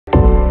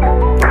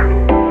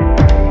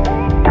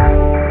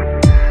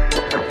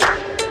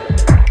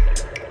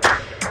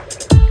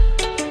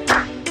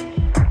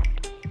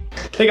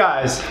Hey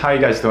guys, how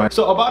you guys doing?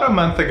 So about a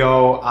month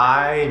ago,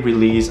 I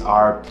released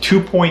our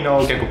 2.0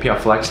 Geckopia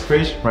Flex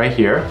Bridge right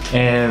here.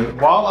 And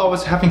while I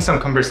was having some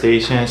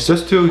conversations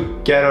just to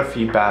get a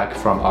feedback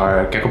from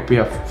our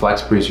Geckopia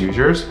Flex Bridge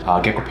users,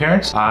 Gecko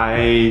parents,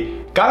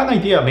 I got an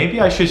idea. Maybe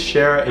I should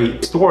share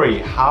a story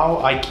how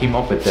I came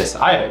up with this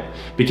item,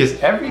 because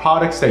every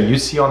products that you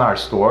see on our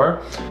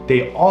store,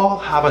 they all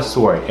have a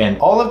story, and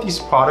all of these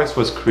products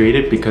was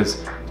created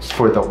because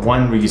for the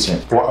one reason,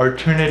 for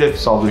alternative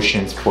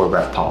solutions for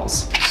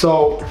reptiles.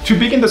 So to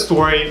begin the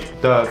story,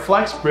 the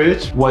Flex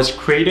Bridge was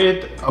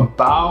created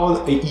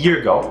about a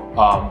year ago.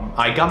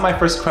 I got my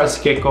first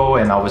Crested Gecko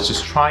and I was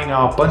just trying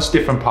out a bunch of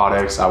different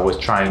products. I was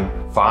trying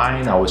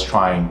vine, I was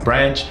trying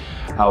branch,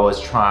 I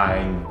was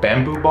trying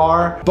bamboo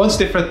bar, a bunch of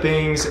different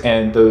things.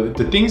 And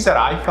the things that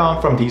I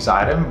found from these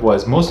items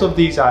was most of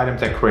these item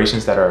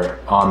decorations that are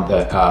on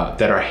the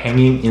that are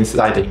hanging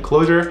inside the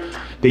enclosure,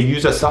 they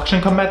use a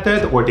suction cup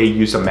method or they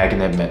use a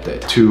magnet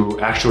method to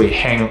actually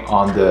hang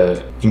on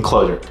the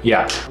enclosure.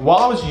 Yeah. While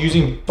I was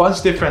using a bunch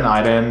of different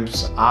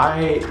items,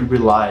 I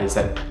realized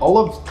that all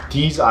of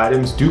these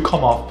items do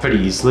come off pretty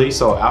easily.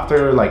 So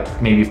after like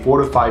maybe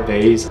 4 to 5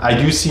 days, I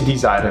do see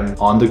these items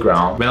on the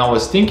ground. When I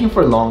was thinking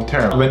for long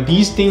term, when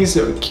these things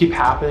keep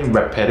happening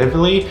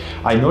repetitively,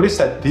 I noticed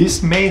that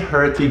this may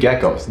hurt the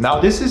geckos. Now,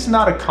 this is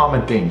not a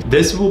common thing.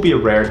 This will be a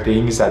rare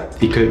thing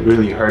that it could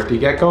really hurt the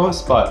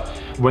geckos, but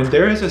when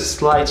there is a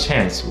slight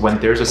chance, when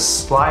there's a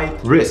slight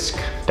risk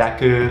that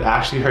could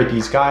actually hurt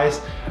these guys,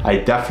 I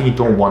definitely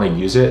don't want to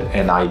use it,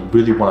 and I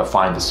really want to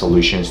find the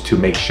solutions to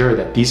make sure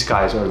that these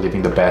guys are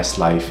living the best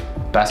life,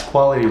 best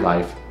quality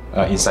life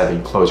inside the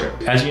enclosure.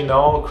 As you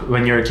know,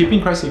 when you're keeping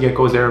crested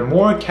geckos, they're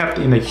more kept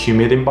in a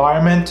humid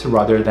environment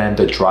rather than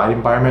the dry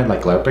environment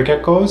like leopard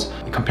geckos,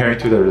 comparing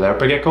to the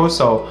leopard geckos.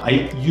 So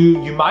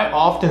you might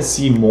often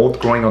see mold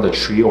growing on the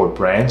tree or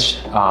branch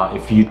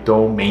if you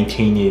don't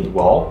maintain it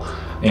well.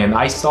 And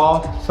I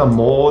saw some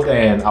mold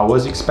and I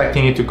was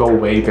expecting it to go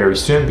away very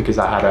soon because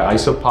I had an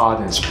isopod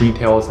and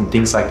springtails and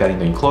things like that in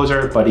the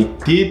enclosure, but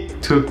it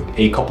did took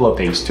a couple of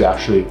days to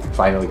actually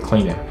finally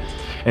clean it.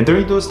 And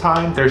during those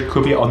times, there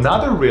could be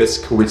another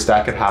risk which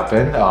that could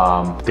happen.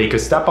 They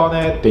could step on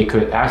it, they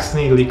could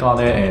accidentally leak on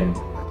it, and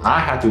I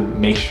had to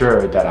make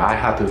sure that I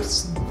had to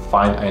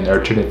find an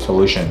alternative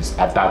solutions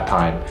at that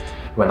time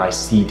when I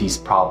see these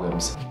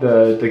problems.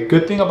 The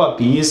good thing about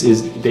these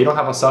is they don't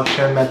have a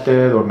suction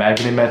method or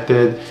magnet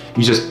method.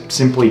 You just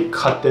simply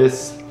cut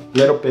this a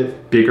little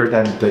bit bigger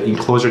than the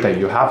enclosure that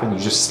you have and you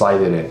just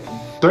slide it in.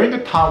 During the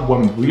time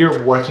when we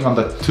were working on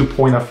the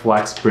 2.0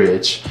 Flex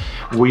Bridge,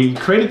 we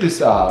created this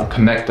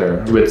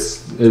connector,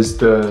 which is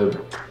the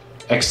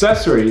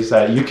accessories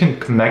that you can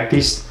connect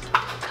these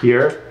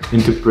here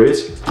into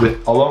bridge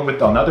along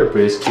with another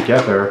bridge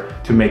together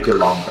to make it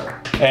longer.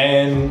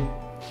 And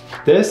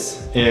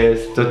this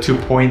is the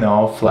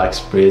 2.0 Flex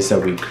Bridge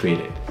that we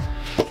created.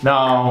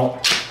 Now,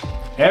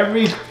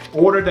 every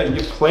order that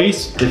you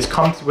place, it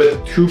comes with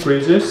 2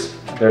 bridges.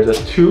 There's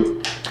a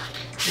 2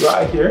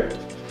 right here.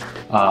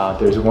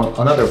 There's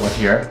another one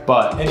here.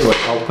 But anyway,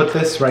 I'll put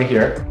this right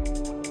here.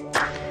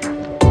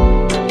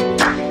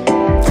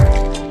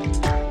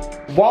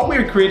 While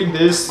we're creating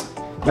this,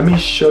 let me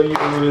show you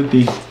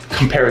the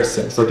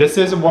comparison. So this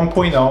is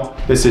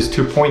 1.0, this is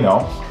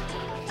 2.0.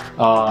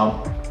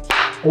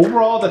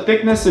 Overall, the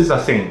thickness is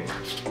the same.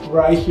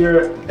 Right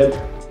here,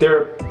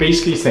 they're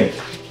basically same.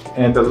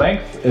 And the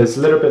length is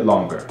a little bit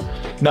longer.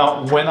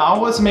 Now, when I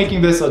was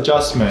making this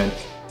adjustment,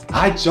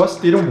 I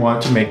just didn't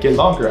want to make it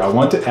longer. I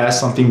want to add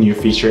something new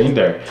feature in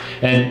there.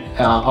 And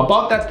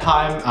about that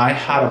time, I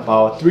had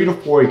about 3 to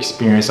 4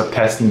 experience of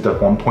testing the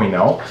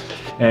 1.0.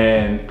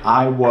 And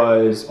I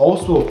was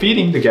also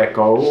feeding the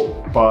gecko,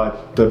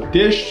 but the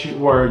dish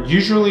were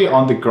usually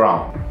on the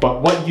ground.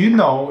 But what you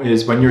know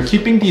is when you're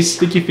keeping these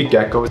sticky feet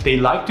geckos, they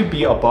like to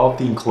be above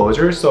the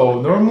enclosure.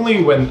 So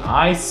normally when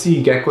I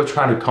see gecko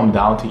trying to come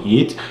down to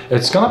eat,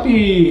 it's gonna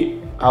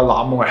be a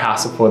lot more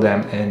hassle for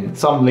them, and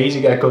some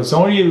lazy geckos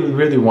don't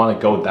really want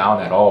to go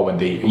down at all when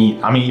they eat.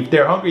 I mean, if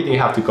they're hungry, they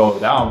have to go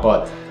down,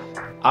 but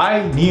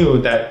I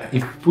knew that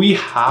if we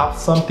have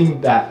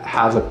something that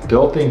has a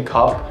built-in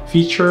cup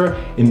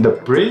feature in the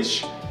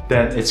bridge,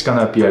 then it's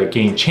gonna be a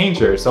game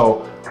changer.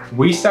 So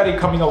we started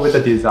coming up with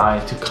a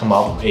design to come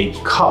up with a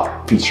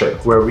cup feature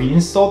where we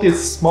installed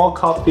this small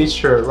cup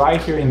feature right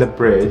here in the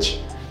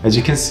bridge, as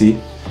you can see.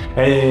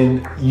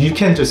 And you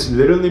can just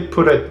literally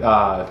put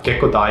a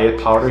gecko diet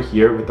powder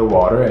here with the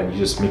water and you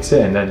just mix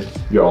it and then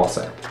you're all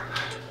set.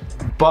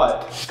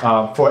 But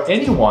for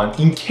anyone,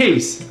 in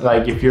case,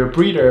 like if you're a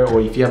breeder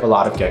or if you have a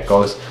lot of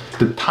geckos,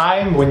 the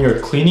time when you're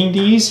cleaning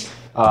these,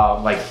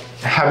 like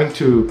having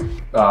to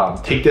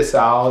take this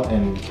out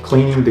and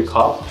cleaning the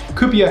cup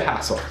could be a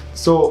hassle.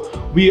 So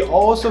we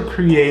also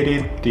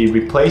created the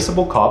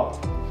replaceable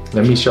cup.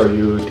 Let me show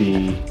you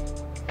the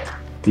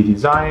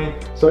design.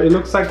 So it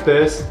looks like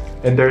this,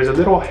 and there's a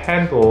little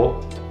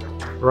handle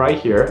right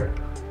here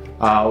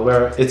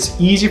where it's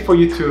easy for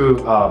you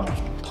to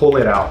pull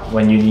it out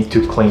when you need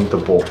to clean the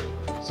bowl.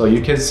 So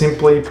you can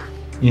simply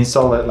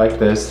install it like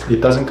this.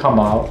 It doesn't come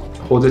out.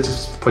 hold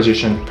its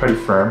position pretty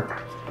firm.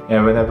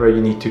 And whenever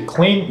you need to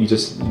clean, you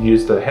just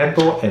use the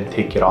handle and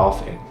take it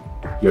off and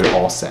you're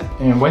all set.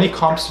 And when it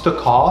comes to the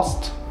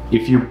cost,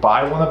 if you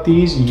buy one of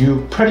these,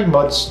 you pretty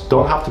much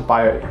don't have to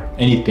buy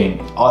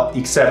anything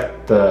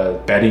except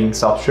the bedding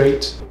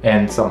substrate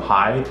and some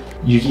hide.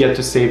 You get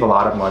to save a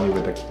lot of money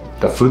with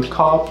the food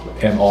cup,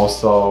 and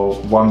also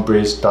one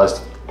bridge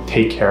does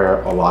take care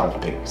of a lot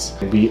of things.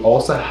 We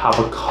also have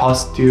a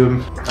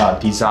custom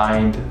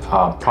designed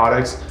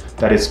products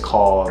that is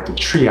called the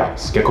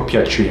treehouse,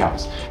 Geckopia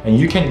treehouse. And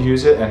you can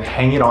use it and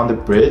hang it on the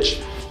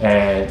bridge,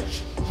 and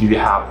you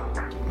have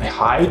a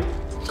hide,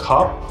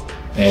 cup,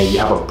 and you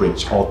have a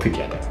bridge all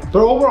together.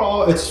 But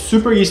overall, it's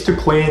super easy to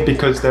clean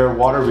because they're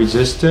water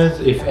resistant.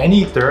 If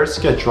any dirt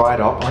gets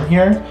dried up on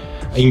here,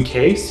 in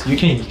case, you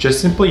can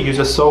just simply use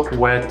a soak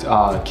wet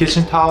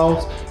kitchen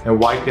towels and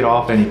wipe it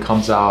off, and it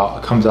comes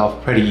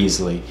out pretty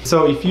easily.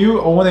 So if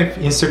you own an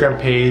Instagram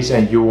page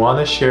and you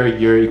want to share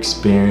your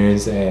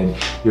experience and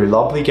your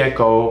lovely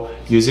gecko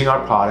using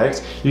our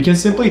products, you can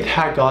simply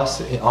tag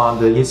us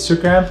on the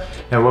Instagram,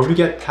 and when we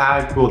get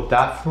tagged, we'll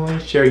definitely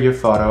share your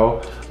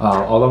photo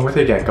along with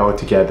your gecko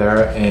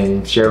together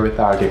and share with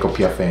our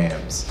Geckopia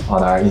fans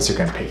on our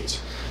Instagram page.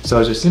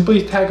 So just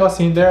simply tag us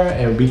in there,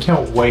 and we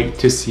can't wait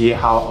to see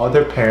how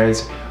other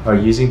parents are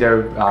using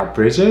their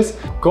bridges.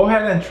 Go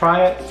ahead and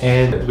try it,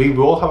 and we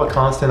will have a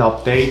constant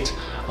update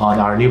on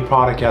our new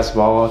product as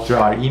well through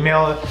our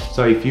email.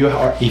 So if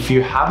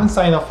you haven't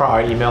signed up for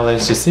our email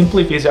list, just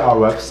simply visit our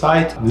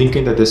website, link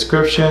in the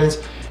descriptions,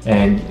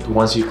 and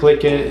once you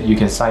click it, you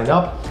can sign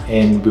up,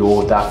 and we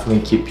will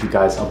definitely keep you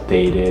guys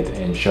updated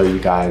and show you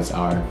guys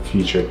our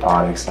future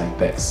products like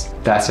this.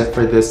 That's it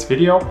for this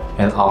video,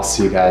 and I'll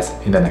see you guys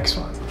in the next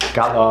one.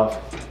 God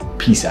love,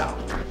 peace out.